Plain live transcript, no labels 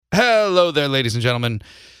Hello there, ladies and gentlemen.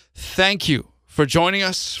 Thank you for joining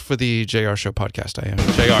us for the JAYAR Show podcast. I am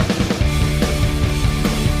JAYAR.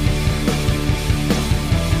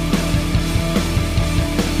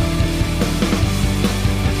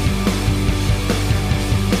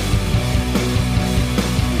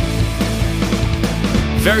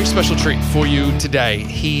 Very special treat for you today.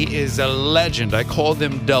 He is a legend. I call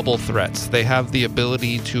them double threats. They have the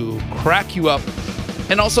ability to crack you up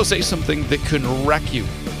and also say something that can wreck you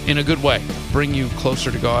in a good way, bring you closer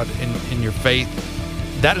to God in your faith.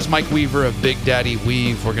 That is Mike Weaver of Big Daddy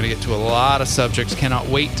Weave. We're going to get to a lot of subjects. Cannot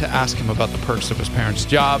wait to ask him about the perks of his parents'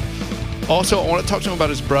 job. Also, I want to talk to him about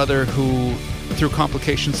his brother who, through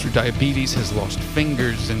complications through diabetes, has lost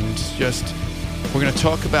fingers. And just, we're going to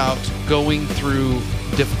talk about going through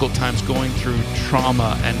difficult times, going through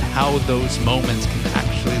trauma, and how those moments can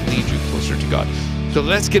actually lead you closer to God. So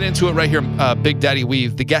let's get into it right here. Big Daddy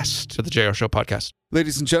Weave, the guest of the JAYAR Show podcast.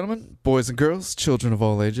 Ladies and gentlemen, boys and girls, children of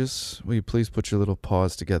all ages, will you please put your little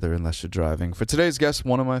paws together unless you're driving? For today's guest,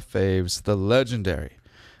 one of my faves, the legendary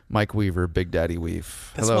Mike Weaver, Big Daddy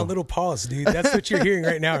Weave. That's Hello. my little paws, dude. That's what you're hearing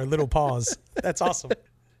right now, are little paws. That's awesome.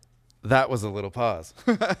 That was a little pause.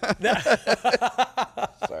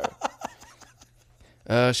 Sorry.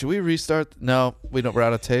 Should we restart? No, we don't. We're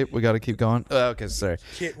out of tape. We got to keep going. Okay, sorry.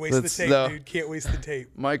 Can't waste the tape, dude. Can't waste the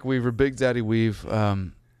tape. Mike Weaver, Big Daddy Weave.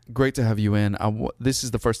 Great to have you in. This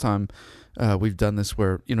is the first time we've done this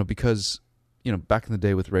where, because, back in the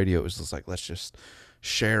day with radio, it was just like, let's just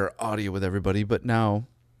share audio with everybody. But now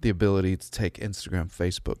the ability to take Instagram,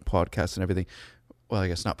 Facebook, podcasts, and everything. Well, I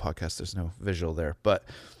guess not podcasts. There's no visual there, but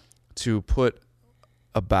to put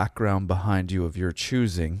a background behind you of your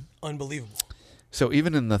choosing. Unbelievable. So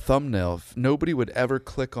even in the thumbnail, if nobody would ever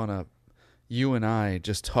click on you and I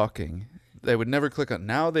just talking. They would never click on.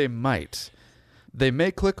 Now they might. They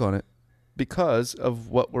may click on it because of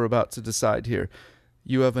what we're about to decide here.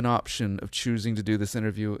 You have an option of choosing to do this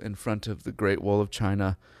interview in front of the Great Wall of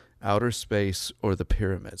China, outer space, or the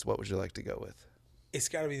pyramids. What would you like to go with? It's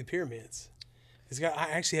got to be the pyramids. I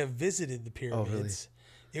actually have visited the pyramids. Oh, really?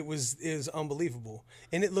 It was unbelievable,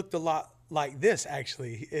 and it looked a lot like this,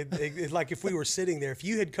 actually. It like if we were sitting there, if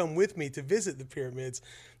you had come with me to visit the pyramids,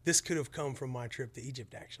 this could have come from my trip to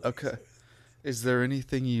Egypt, actually. Okay. So, is there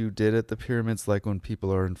anything you did at the pyramids, like when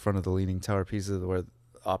people are in front of the Leaning Tower pieces, where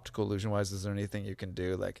optical illusion-wise, is there anything you can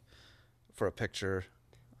do, like for a picture,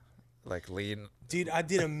 like lean? Dude, I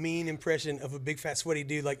did a mean impression of a big fat sweaty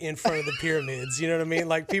dude, like in front of the pyramids. You know what I mean?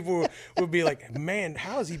 Like people would be like, "Man,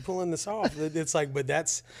 how is he pulling this off?" It's like, but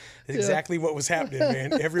that's exactly what was happening,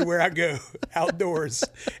 man. Everywhere I go, outdoors,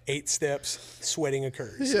 8 steps, sweating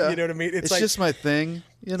occurs. Yeah. You know what I mean? It's like, just my thing.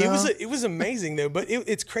 It was amazing though, but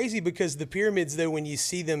it's crazy because the pyramids though, when you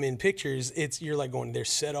see them in pictures, you're like going, they're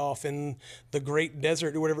set off in the great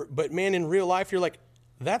desert or whatever. But man, in real life, you're like,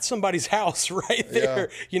 that's somebody's house right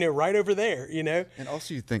there, right over there, And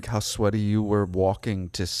also you think how sweaty you were walking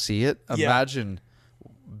to see it. Imagine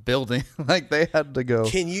building, like they had to go.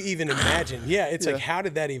 Can you even imagine? Yeah, it's like, how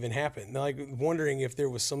did that even happen? Like wondering if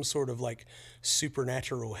there was some sort of like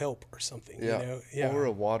supernatural help or something, Or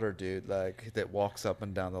a water dude like that walks up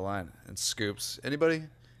and down the line and scoops. Anybody?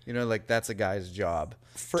 Like that's a guy's job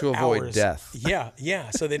to avoid hours. death. Yeah.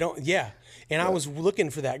 So they don't, And I was looking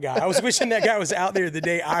for that guy. I was wishing that guy was out there the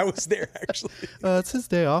day I was there, actually. It's his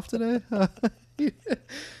day off today.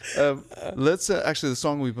 Let's actually, the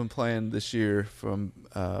song we've been playing this year from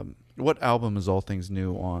what album is All Things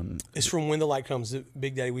New on? It's from When the Light Comes, the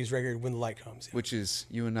Big Daddy Weave's record, When the Light Comes. Yeah. Which is,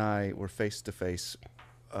 you and I were face to face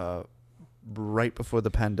right before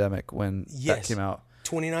the pandemic when that came out.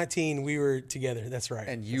 2019, we were together. That's right.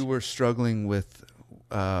 And you were struggling with,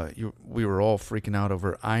 we were all freaking out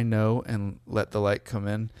over I Know and Let the Light Come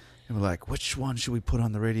In. And we're like, which one should we put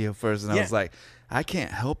on the radio first? And I was like, I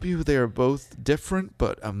can't help you. They are both different,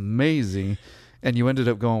 but amazing. And you ended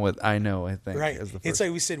up going with I Know, I think. Right. As the first. It's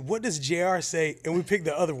like we said, what does JR say? And we picked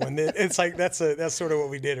the other one. It's like that's sort of what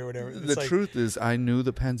we did or whatever. The truth is I knew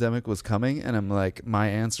the pandemic was coming. And I'm like, my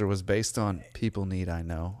answer was based on people need I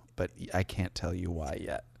Know, but I can't tell you why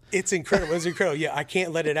yet. It's incredible. It's incredible. Yeah, I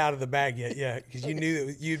can't let it out of the bag yet. Yeah, because you knew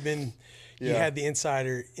that you had the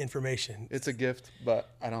insider information. It's a gift, but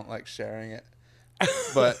I don't like sharing it.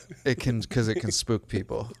 But because it can spook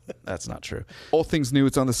people. That's not true. All Things New,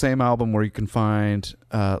 it's on the same album where you can find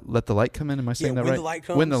Let the Light Come In. Am I saying that right? When the Light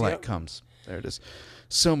Comes. When the Light Comes. There it is.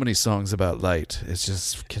 So many songs about light. It's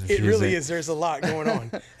just confusing. It really is. There's a lot going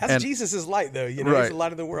on. That's Jesus' light, though. He's the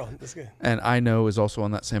light of the world. That's good. And I Know is also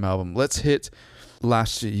on that same album. Let's hit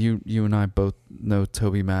last year. You and I both know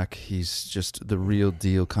Toby Mac. He's just the real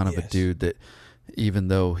deal kind of a dude that even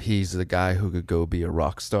though he's the guy who could go be a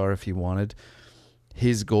rock star if he wanted,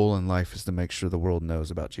 his goal in life is to make sure the world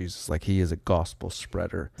knows about Jesus. Like, he is a gospel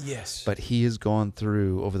spreader. Yes. But he has gone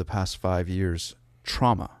through, over the past 5 years,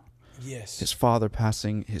 trauma. Yes. His father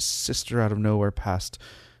passing, his sister out of nowhere passed,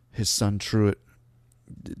 his son Truett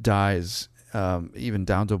dies, even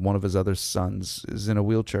down to one of his other sons is in a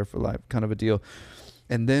wheelchair for life, kind of a deal.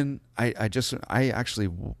 And then I actually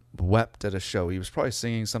wept at a show. He was probably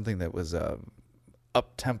singing something that was a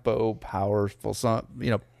up-tempo, powerful song,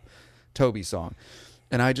 Toby song.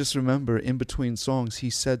 And I just remember in between songs, he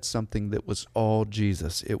said something that was all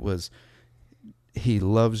Jesus. It was, he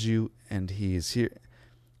loves you and he is here.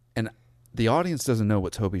 And the audience doesn't know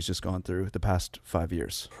what Toby's just gone through the past 5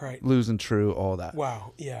 years. Right. Losing True, all that.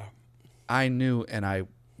 Wow. Yeah. I knew, and I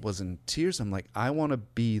was in tears. I'm like, I want to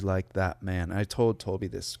be like that man. And I told Toby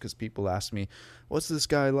this because people asked me, what's this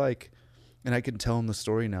guy like? And I can tell him the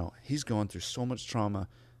story now. He's going through so much trauma,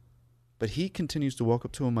 but he continues to walk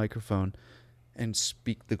up to a microphone and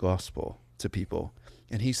speak the gospel to people.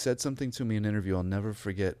 And he said something to me in an interview I'll never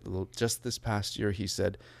forget. Just this past year, he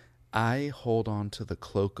said, I hold on to the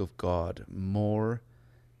cloak of God more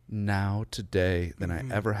now today than I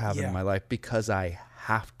ever have in my life because I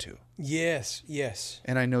have to. Yes, yes.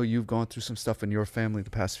 And I know you've gone through some stuff in your family the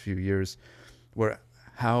past few years where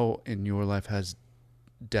how in your life has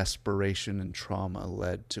desperation and trauma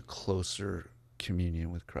led to closer communion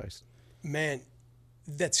with Christ? Man,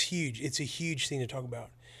 that's huge. It's a huge thing to talk about.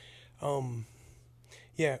 To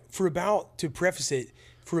preface it,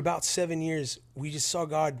 for about 7 years, we just saw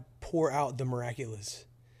God pour out the miraculous.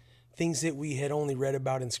 Things that we had only read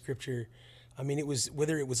about in Scripture. I mean,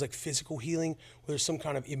 whether it was like physical healing, whether some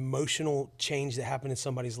kind of emotional change that happened in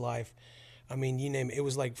somebody's life. I mean, you name it. It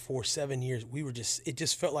was like for 7 years, it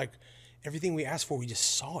just felt like everything we asked for, we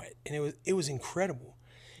just saw it. And it was incredible.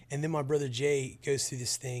 And then my brother Jay goes through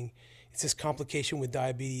this thing. It's this complication with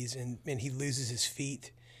diabetes, and he loses his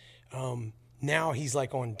feet. Now he's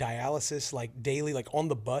like on dialysis, like daily, like on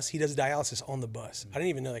the bus. He does dialysis on the bus. I didn't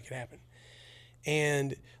even know that could happen.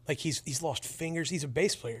 And like he's lost fingers. He's a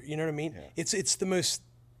bass player. You know what I mean? Yeah. It's the most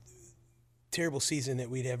terrible season that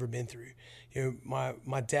we'd ever been through. You know,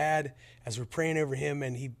 my dad, as we're praying over him,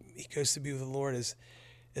 and he goes to be with the Lord, as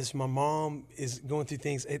my mom is going through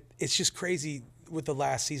things. It's just crazy what the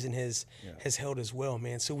last season has held as well,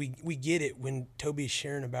 man. So we get it when Toby is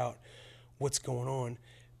sharing about what's going on,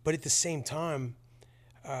 but at the same time,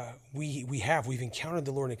 we've encountered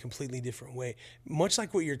the Lord in a completely different way. Much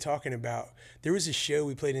like what you're talking about, there was a show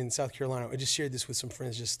we played in South Carolina. I just shared this with some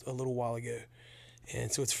friends just a little while ago,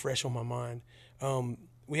 and so it's fresh on my mind.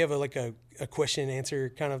 We have a question and answer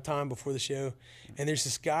kind of time before the show, and there's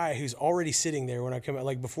this guy who's already sitting there when I come out.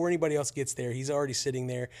 Like before anybody else gets there, he's already sitting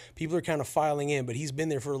there. People are kind of filing in, but he's been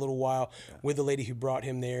there for a little while with the lady who brought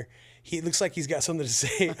him there. He looks like he's got something to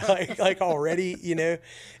say, like already, you know.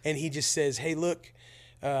 And he just says, "Hey, look,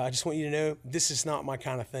 I just want you to know this is not my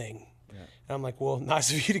kind of thing." Yeah. And I'm like, "Well,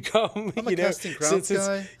 nice of you to come." I'm a casting crowds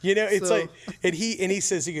guy. You know, it's so. Like, and he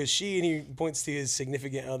says, he goes, she, and he points to his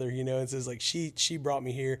significant other, you know, and says like, she brought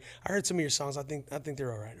me here. I heard some of your songs. I think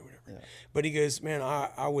they're all right or whatever. Yeah. But he goes, man,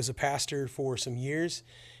 I was a pastor for some years.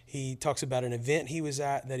 He talks about an event he was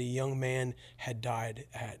at that a young man had died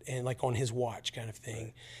at, and like on his watch kind of thing.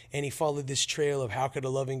 Right. And he followed this trail of how could a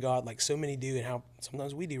loving God, like so many do, and how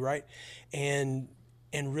sometimes we do, right? And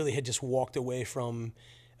really had just walked away from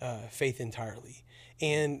faith entirely.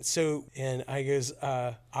 And I goes,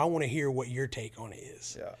 I want to hear what your take on it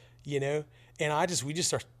is, you know? And we just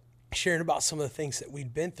start sharing about some of the things that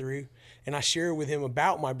we'd been through. And I share with him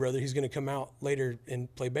about my brother, who's going to come out later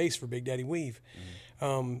and play bass for Big Daddy Weave.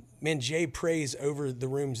 Man, Jay prays over the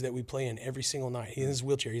rooms that we play in every single night. He's in his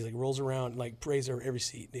wheelchair. He's like rolls around, like prays over every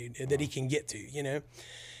seat, dude, that he can get to, you know?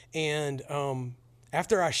 And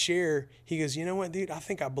after I share, he goes, you know what, dude, I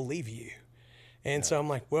think I believe you. And so I'm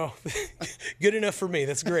like, well, good enough for me.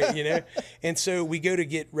 That's great, you know? And so we go to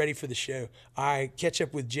get ready for the show. I catch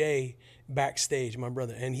up with Jay backstage, my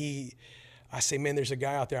brother, and I say, man, there's a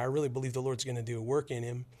guy out there. I really believe the Lord's going to do a work in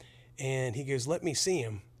him. And he goes, let me see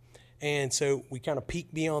him. And so we kind of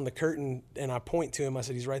peek beyond the curtain, and I point to him. I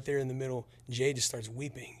said, he's right there in the middle. Jay just starts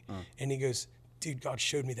weeping. And he goes, dude, God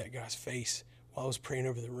showed me that guy's face while I was praying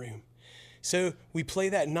over the room. So we play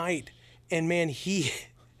that night, and man,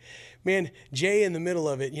 Jay in the middle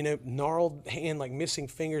of it, you know, gnarled hand, like missing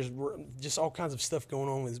fingers, just all kinds of stuff going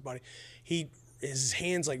on with his body. His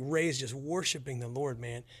hands like raised, just worshiping the Lord,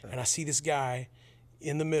 man. And I see this guy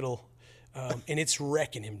in the middle, and it's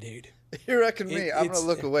wrecking him, dude. You're wrecking me. I'm gonna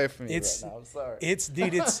look away from you right now. I'm sorry. It's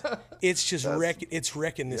just wrecking. It's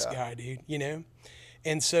wrecking this guy, dude. You know,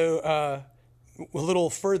 and so A little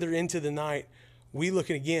further into the night, we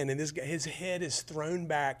looking again, and this guy, his head is thrown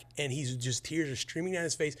back, and he's just, tears are streaming down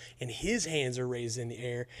his face, and his hands are raised in the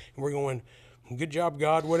air, and we're going, good job,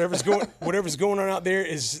 God. Whatever's going on out there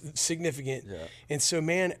is significant. Yeah. And so,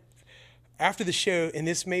 man, after the show, and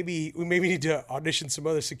we maybe need to audition some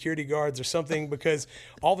other security guards or something, because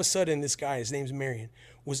all of a sudden this guy, his name's Marion,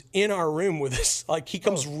 was in our room with us. Like, he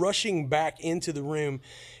comes rushing back into the room,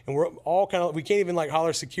 and we're all kind of, we can't even like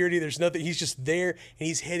holler security. There's nothing. He's just there, and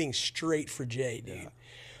he's heading straight for Jay, dude. Yeah.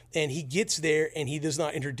 And he gets there, and he does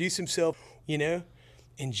not introduce himself, you know?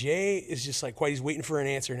 And Jay is just like, he's waiting for an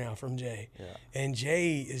answer now from Jay. Yeah. And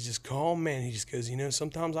Jay is just calm, man. He just goes, you know,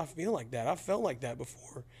 sometimes I feel like that. I felt like that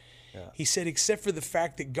before. Yeah. He said, except for the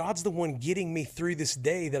fact that God's the one getting me through this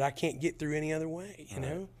day that I can't get through any other way, you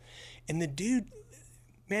know? And the dude,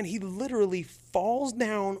 man, he literally falls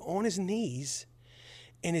down on his knees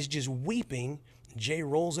and is just weeping. Jay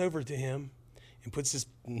rolls over to him and puts his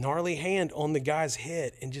gnarly hand on the guy's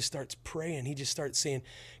head and just starts praying. He just starts saying,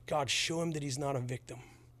 God, show him that he's not a victim.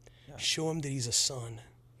 Yeah. Show him that he's a son.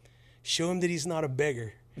 Show him that he's not a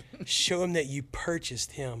beggar. Show him that you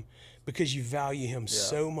purchased him because you value him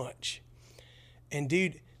so much. And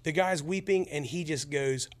dude, the guy's weeping, and he just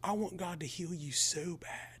goes, I want God to heal you so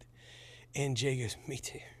bad. And Jay goes, me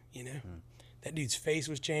too, you know? That dude's face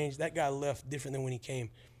was changed. That guy left different than when he came.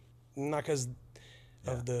 Not because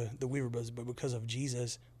of the Weaver brothers, but because of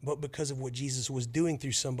Jesus, but because of what Jesus was doing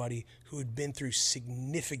through somebody who had been through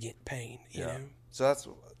significant pain, you know? So that's,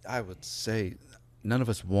 I would say, none of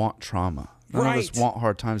us want trauma. None of us want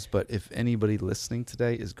hard times, but if anybody listening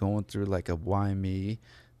today is going through like a why me,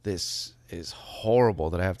 this is horrible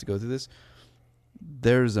that I have to go through this,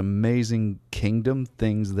 there's amazing kingdom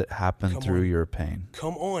things that happen through your pain.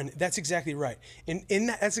 Come on. That's exactly right. And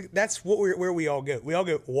that's where we all go. We all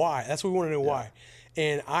go, why? That's what we want to know, why.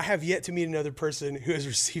 And I have yet to meet another person who has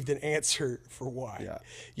received an answer for why. Yeah.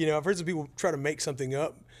 You know, I've heard some people try to make something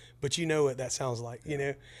up, but you know what that sounds like, you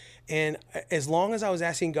know? And as long as I was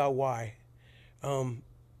asking God why,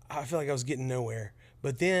 I feel like I was getting nowhere.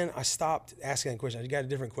 But then I stopped asking that question. I got a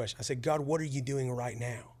different question. I said, God, what are you doing right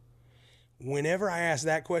now? Whenever I ask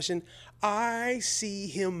that question, I see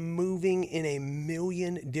him moving in a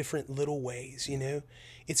million different little ways, you know?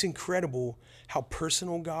 It's incredible how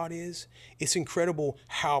personal God is. It's incredible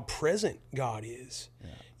how present God is,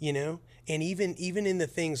 you know? And even in the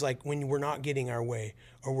things like when we're not getting our way,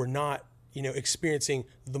 or we're not, you know, experiencing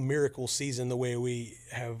the miracle season the way we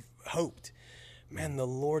have hoped, man, the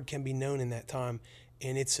Lord can be known in that time.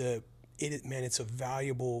 And it's a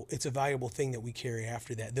valuable thing that we carry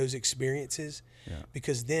after that, those experiences,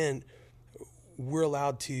 because then we're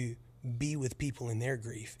allowed to be with people in their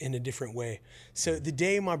grief in a different way. So the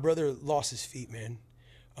day my brother lost his feet, man,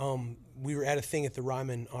 we were at a thing at the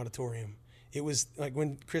Ryman Auditorium. It was like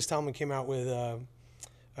when Chris Tomlin came out with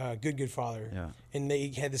Good Father, and they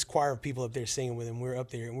had this choir of people up there singing with him. We were up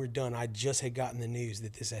there and we were done. I just had gotten the news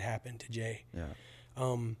that this had happened to Jay.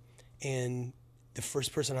 And the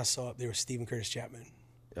first person I saw up there was Stephen Curtis Chapman.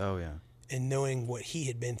 Oh, yeah. And knowing what he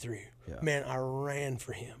had been through, man, I ran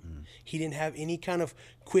for him. He didn't have any kind of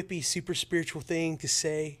quippy, super spiritual thing to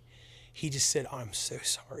say. He just said, I'm so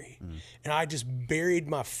sorry. And I just buried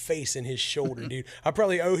my face in his shoulder, dude. I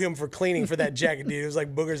probably owe him for cleaning for that jacket, dude. It was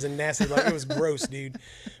like boogers and nasty. Like, it was gross, dude.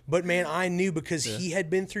 But, man, I knew because he had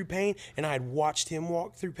been through pain and I had watched him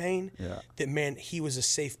walk through pain that, man, he was a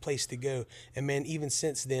safe place to go. And, man, even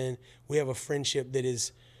since then, we have a friendship that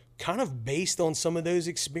is kind of based on some of those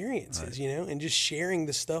experiences, you know, and just sharing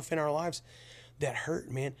the stuff in our lives that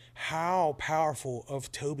hurt, man. How powerful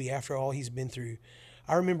of Toby after all he's been through.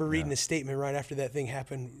 I remember reading a statement right after that thing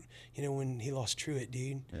happened, you know, when he lost Truett,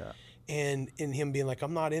 dude. And him being like,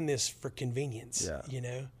 I'm not in this for convenience, you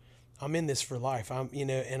know. I'm in this for life. I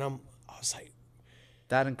was like,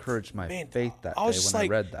 that encouraged my faith that day when I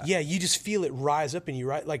read that. Yeah, you just feel it rise up in you,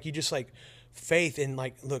 right? Like, you just like faith and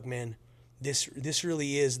like, look, man, this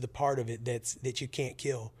really is the part of it that you can't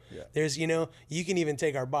kill. There's, you know, you can even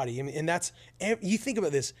take our body. I mean, and that's, you think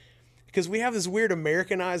about this, because we have this weird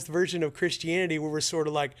Americanized version of Christianity where we're sort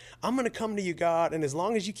of like, I'm going to come to you, God, and as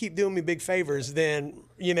long as you keep doing me big favors, then,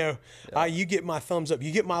 you know, you get my thumbs up.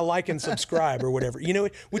 You get my like and subscribe or whatever, you know,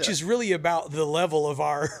 which is really about the level of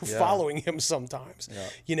our following him sometimes,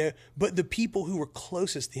 you know. But the people who were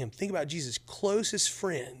closest to him, think about Jesus' closest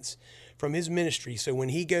friends from his ministry. So when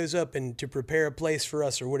he goes up and to prepare a place for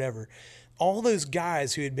us or whatever, all those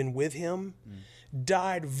guys who had been with him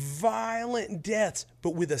died violent deaths, but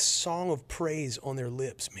with a song of praise on their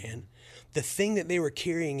lips, man. The thing that they were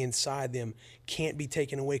carrying inside them can't be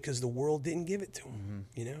taken away because the world didn't give it to them,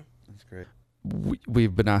 you know? That's great.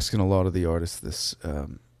 we've been asking a lot of the artists this,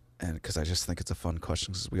 and because I just think it's a fun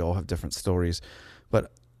question, because we all have different stories.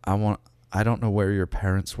 But I don't know where your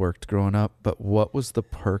parents worked growing up, but what was the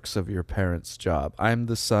perks of your parents' job? I'm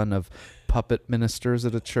the son of puppet ministers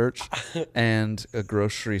at a church and a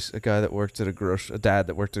dad that worked at a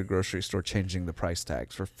grocery store changing the price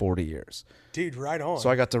tags for 40 years. Dude, right on. So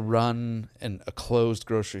I got to run in a closed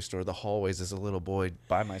grocery store, the hallways, as a little boy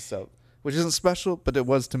by myself, which isn't special, but it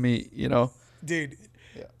was to me, Dude,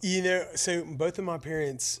 so both of my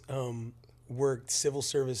parents worked civil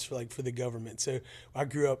service for the government. So I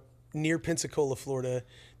grew up near Pensacola, Florida.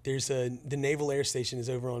 There's the Naval Air Station is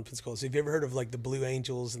over on Pensacola. So have you ever heard of the Blue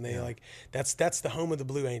Angels? And that's the home of the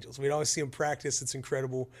Blue Angels. We'd always see them practice. It's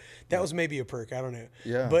incredible. That was maybe a perk. I don't know.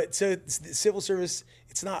 Yeah. But so civil service,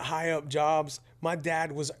 it's not high up jobs. My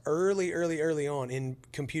dad was early on in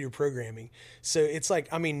computer programming. So it's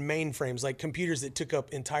mainframes, like computers that took up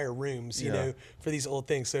entire rooms, for these old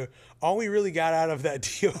things. So all we really got out of that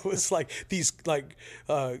deal was these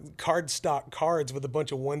cardstock cards with a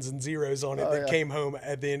bunch of ones and zeros on it came home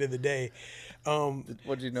at the end of the day.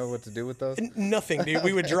 What do you know what to do with those? Nothing, dude.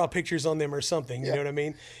 We would draw pictures on them or something. You know what I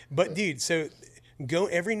mean? But dude, so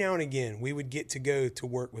every now and again, we would get to go to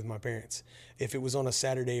work with my parents if it was on a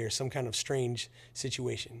Saturday or some kind of strange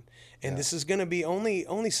situation. And this is going to be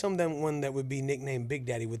only someone that would be nicknamed Big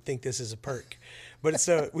Daddy would think this is a perk. But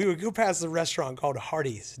so we would go past the restaurant called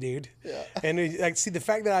Hardee's, dude. Yeah. And see the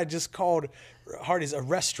fact that I just called Hardee's a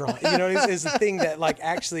restaurant, is the thing that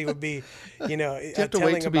actually would be, Do you have to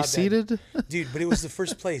wait to be seated? Dude, but it was the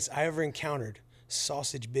first place I ever encountered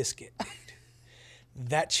sausage biscuit, dude.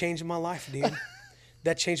 That changed my life, dude.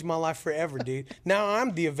 That changed my life forever, dude. Now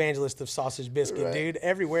I'm the evangelist of sausage biscuit, dude.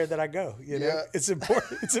 Everywhere that I go, it's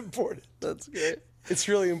important. It's important. That's great. It's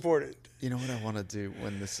really important. You know what I want to do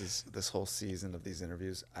when this whole season of these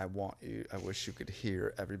interviews? I wish you could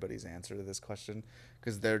hear everybody's answer to this question,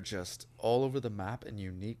 because they're just all over the map and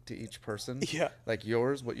unique to each person. Yeah. Like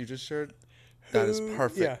yours, what you just shared, that is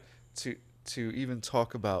perfect. Yeah. To even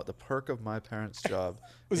talk about the perk of my parents' job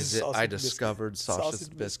I discovered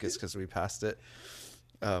sausage biscuits because we passed it.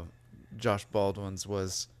 Josh Baldwin's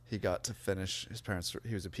was he got to finish his parents.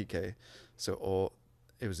 He was a PK, so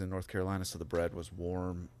it was in North Carolina. So the bread was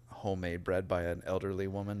warm, homemade bread by an elderly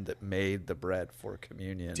woman that made the bread for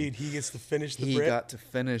communion. Dude, he gets to finish the bread. He got to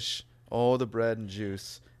finish all the bread and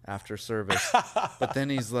juice after service, but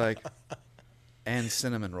then he's like, and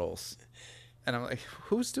cinnamon rolls, and I'm like,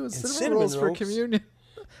 who's doing cinnamon rolls for communion?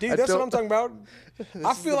 Dude, that's what I'm talking about.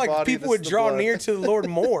 I feel like people would draw near to the Lord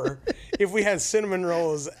more if we had cinnamon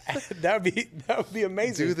rolls. That would be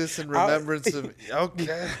amazing. Do this in remembrance of.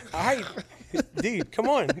 Okay. Dude, come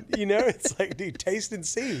on. It's like, dude, taste and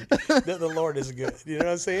see that the Lord is good. You know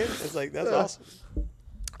what I'm saying? It's like, that's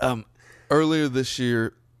awesome. Earlier this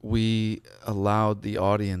year, we allowed the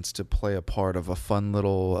audience to play a part of a fun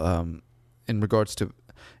little in regards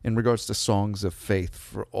to songs of faith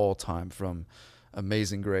for all time, from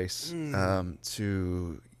Amazing Grace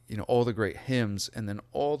to all the great hymns, and then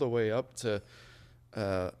all the way up to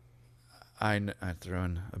I throw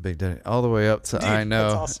in a Big Daddy, all the way up to, dude, I Know.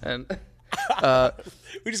 That's awesome. And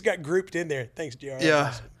we just got grouped in there. Thanks, JR. Yeah.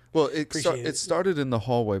 Awesome. Well, it started in the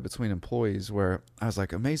hallway between employees, where I was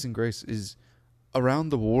like, Amazing Grace is around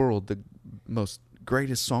the world the most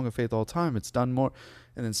greatest song of faith all time. It's done more.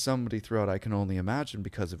 And then somebody threw out I Can Only Imagine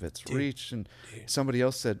because of its reach. And somebody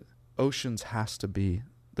else said Oceans has to be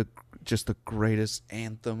the greatest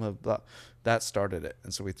anthem of that started it.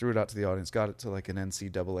 And so we threw it out to the audience, got it to like an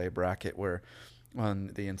NCAA bracket where on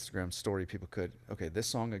the Instagram story people could, okay, this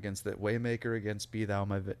song against the Waymaker against Be Thou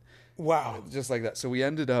My Wow. Just like that. So we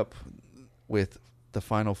ended up with the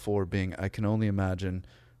final four being I Can Only Imagine,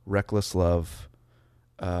 Reckless Love,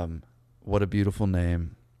 What a Beautiful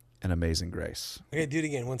Name, and Amazing Grace. Okay, do it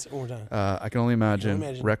again one more time. I Can Only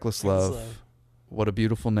Imagine, Reckless Love, What a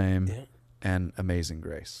Beautiful Name, and Amazing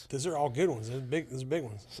Grace. Those are all good ones. Those are big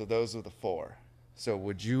ones. So those are the four. So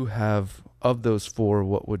would you have, of those four,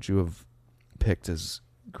 what would you have picked as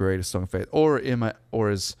greatest song of faith?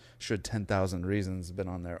 Should 10,000 Reasons have been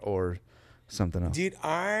on there, or something else? Dude,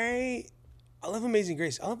 I love Amazing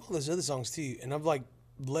Grace. I love all those other songs too. And I've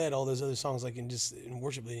led all those other songs in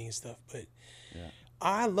worship leading and stuff. But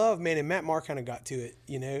I love, man, and Matt Marr kind of got to it,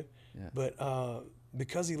 Yeah. But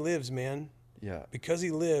Because He Lives, man. Yeah. Because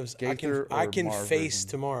He Lives, Gaither I can Marr face version?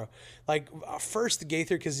 Tomorrow. First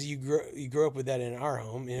Gaither, because you grew up with that in our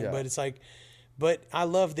home. But it's but I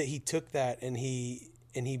love that he took that and he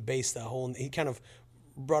based that whole, he kind of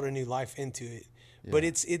brought a new life into it. Yeah.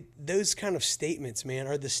 But those kind of statements, man,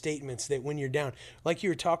 are the statements that when you're down, like you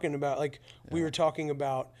were talking about, we were talking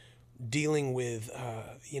about dealing with,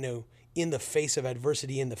 in the face of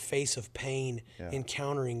adversity, in the face of pain,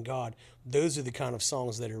 encountering God. Those are the kind of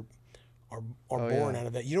songs that are born out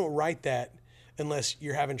of that. You don't write that unless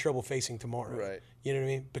you're having trouble facing tomorrow. Right. You know what I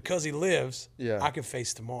mean? Because he lives, Yeah. I can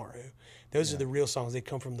face tomorrow. Those are the real songs. They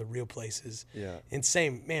come from the real places. Yeah. And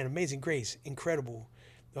same, man, Amazing Grace, incredible.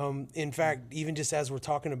 In fact, even just as we're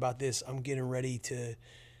talking about this, I'm getting ready to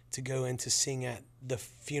go and to sing at the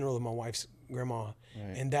funeral of my wife's grandma.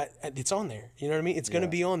 Right. And that it's on there. You know what I mean? It's going to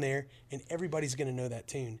be on there, and everybody's going to know that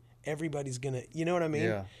tune. Everybody's going to, you know what I mean?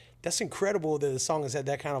 Yeah. That's incredible that the song has had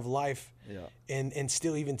that kind of life. Yeah. And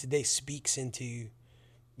still even today speaks into,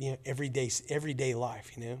 everyday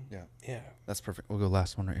life, Yeah. Yeah. That's perfect. We'll go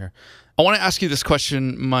last one right here. I want to ask you this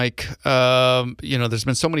question, Mike. There's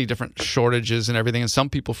been so many different shortages and everything, and some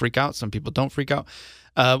people freak out, some people don't freak out.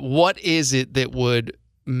 What is it that would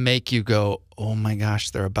make you go, oh my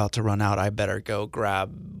gosh, they're about to run out, I better go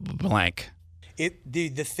grab blank? The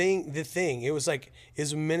thing, it was like,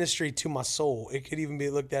 is a ministry to my soul. It could even be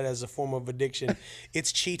looked at as a form of addiction.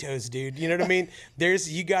 It's Cheetos, dude. You know what I mean?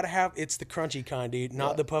 You got to have, it's the crunchy kind, dude,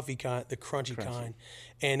 not the puffy kind, the crunchy kind.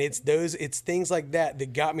 And it's things like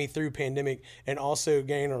that got me through pandemic, and also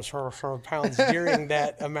gained pounds during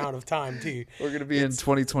that amount of time too. We're going to be in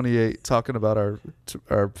 2028 talking about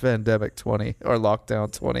our pandemic 20, our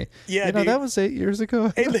lockdown 20. Yeah, dude. That was 8 years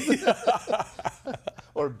ago.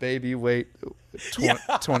 Or baby weight 20.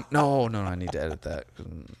 No, I need to edit that.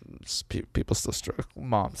 People still struggle.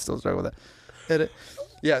 Mom still struggle with that. Edit.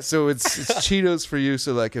 Yeah, so it's Cheetos for you.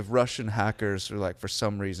 So like if Russian hackers are like, for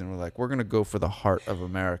some reason, we're going to go for the heart of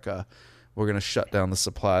America. We're going to shut down the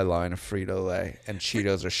supply line of Frito-Lay, and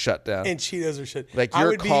Cheetos are shut down. And Cheetos are shut. Like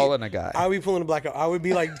you're calling a guy. I would be pulling a blackout. I would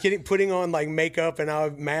be like putting on like makeup and I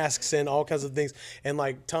would masks and all kinds of things, and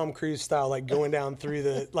like Tom Cruise style, like going down through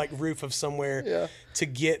the like roof of somewhere to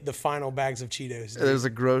get the final bags of Cheetos.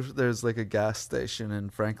 Dude. There's like a gas station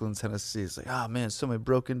in Franklin, Tennessee. It's like, oh man, somebody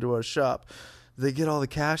broke into our shop. Did they get all the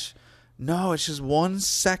cash? No, it's just one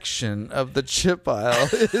section of the chip aisle.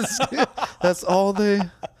 That's all they.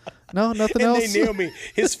 No, nothing else. And they nailed me.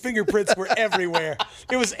 His fingerprints were everywhere.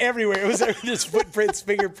 It was everywhere. It was just footprints,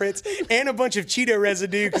 fingerprints, and a bunch of Cheeto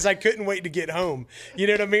residue because I couldn't wait to get home. You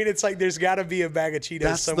know what I mean? It's like there's got to be a bag of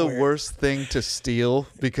Cheetos somewhere. That's the worst thing to steal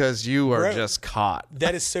because you are just caught.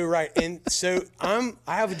 That is so right. And so I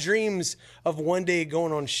have dreams of one day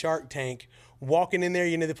going on Shark Tank, walking in there,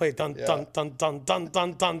 they play dun, dun, dun, dun, dun,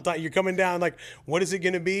 dun, dun, dun. You're coming down, like, what is it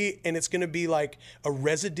going to be? And it's going to be like a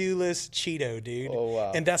residue-less Cheeto, dude. Oh,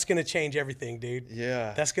 wow. And that's going to change everything, dude.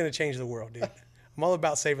 Yeah. That's going to change the world, dude. I'm all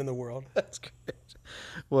about saving the world. That's great.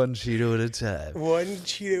 One Cheeto at a time. One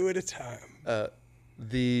Cheeto at a time.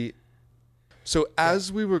 So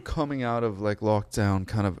as we were coming out of like lockdown,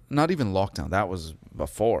 kind of, not even lockdown, that was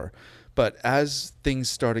before, but as things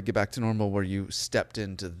started to get back to normal where you stepped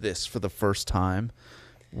into this for the first time,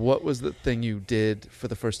 what was the thing you did for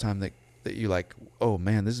the first time that you like, oh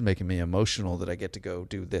man, this is making me emotional that I get to go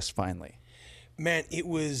do this finally? Man, it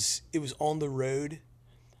was on the road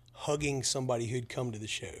hugging somebody who'd come to the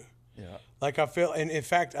show. Yeah. Like I felt, and in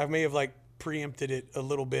fact, I may have like preempted it a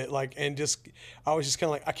little bit, like, and just, I was just kind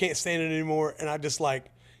of like, I can't stand it anymore. And I just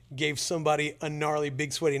like gave somebody a gnarly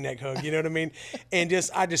big sweaty neck hug, you know what I mean? And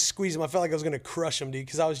I just squeezed them. I felt like I was going to crush them, dude.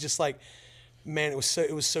 Cause I was just like, man, it was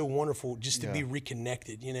so wonderful just to be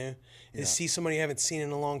reconnected, and to see somebody you haven't seen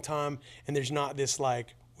in a long time. And there's not this like,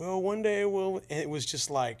 well, one day we'll, and it was just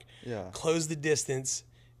like, close the distance,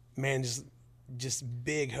 man, just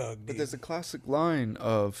big hug, dude. But there's a classic line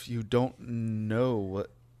of you don't know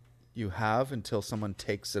what you have until someone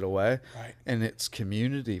takes it away. Right. And it's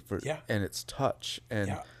community and it's touch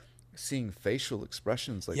and seeing facial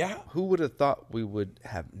expressions. Like who would have thought we would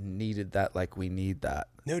have needed that like we need that?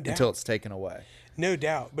 No doubt. Until it's taken away. No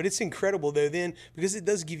doubt. But it's incredible though then, because it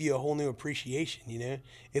does give you a whole new appreciation,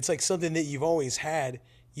 It's like something that you've always had.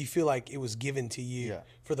 You feel like it was given to you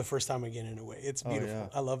for the first time again in a way. It's beautiful.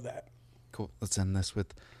 I love that. Cool. Let's end this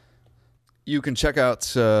with, you can check out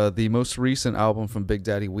the most recent album from Big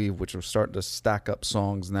Daddy Weave, which are starting to stack up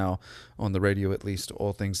songs now on the radio, at least.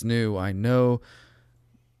 All Things New, I Know.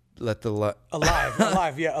 Alive,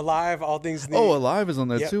 All Things New. Oh, Alive is on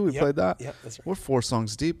there too. We played that. Yep, that's right. We're 4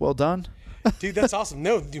 songs deep. Well done. Dude, that's awesome.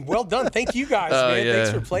 No, dude, well done. Thank you guys, man.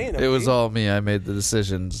 Thanks for playing them. It was all me. I made the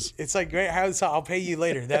decisions. It's like, great. I'll pay you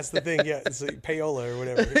later. That's the thing. Yeah, it's like payola or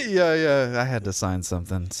whatever. Yeah. I had to sign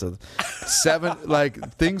something. So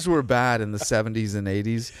things were bad in the 70s and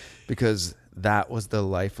 80s because that was the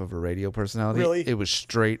life of a radio personality. Really? It was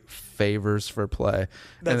straight favors for play.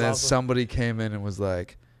 That's and then awesome. Somebody came in and was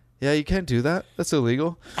like, yeah, you can't do that. That's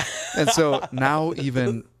illegal. And so now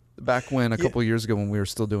even back when a couple years ago when we were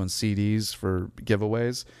still doing CDs for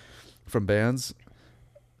giveaways from bands,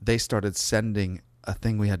 they started sending a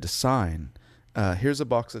thing we had to sign. Here's a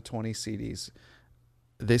box of 20 CDs.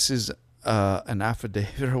 This is an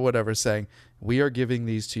affidavit or whatever saying we are giving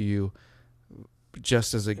these to you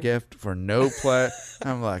just as a gift for no play.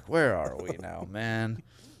 I'm like, where are we now, man?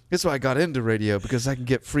 That's why I got into radio, because I can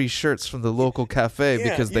get free shirts from the local cafe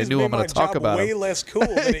because they knew I'm going to talk about it. Way less cool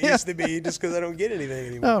than it used to be, just because I don't get anything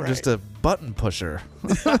anymore. No, I'm just a button pusher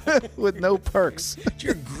with no perks.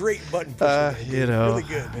 You're a great button pusher. You know, really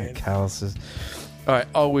good, man. Calluses. All right,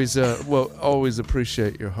 always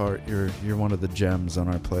appreciate your heart. You're one of the gems on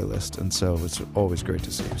our playlist, and so it's always great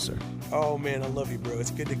to see you, sir. Oh man, I love you, bro.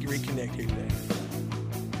 It's good to reconnect here today.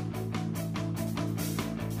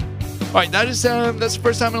 All right, that's the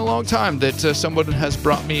first time in a long time that someone has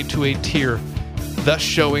brought me to a tear, thus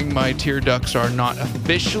showing my tear ducts are not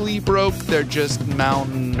officially broke. They're just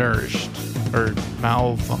malnourished or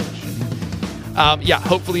malfunctioning.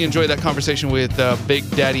 Hopefully enjoy that conversation with Big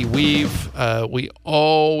Daddy Weave. We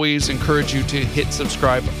always encourage you to hit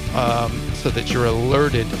subscribe so that you're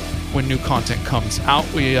alerted when new content comes out.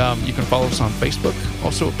 You can follow us on Facebook.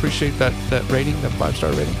 Also appreciate that rating, that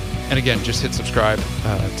 5-star rating. And again, just hit subscribe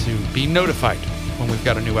to be notified when we've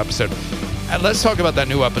got a new episode. And let's talk about that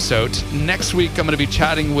new episode. Next week, I'm going to be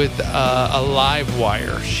chatting with a live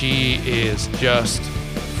wire. She is just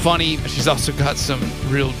funny. She's also got some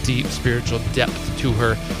real deep spiritual depth to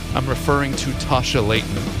her. I'm referring to Tasha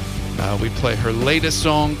Layton. We play her latest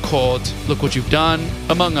song called Look What You've Done,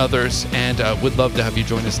 among others, and would love to have you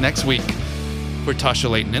join us next week for Tasha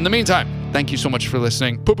Layton. In the meantime, thank you so much for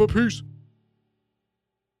listening. Peace.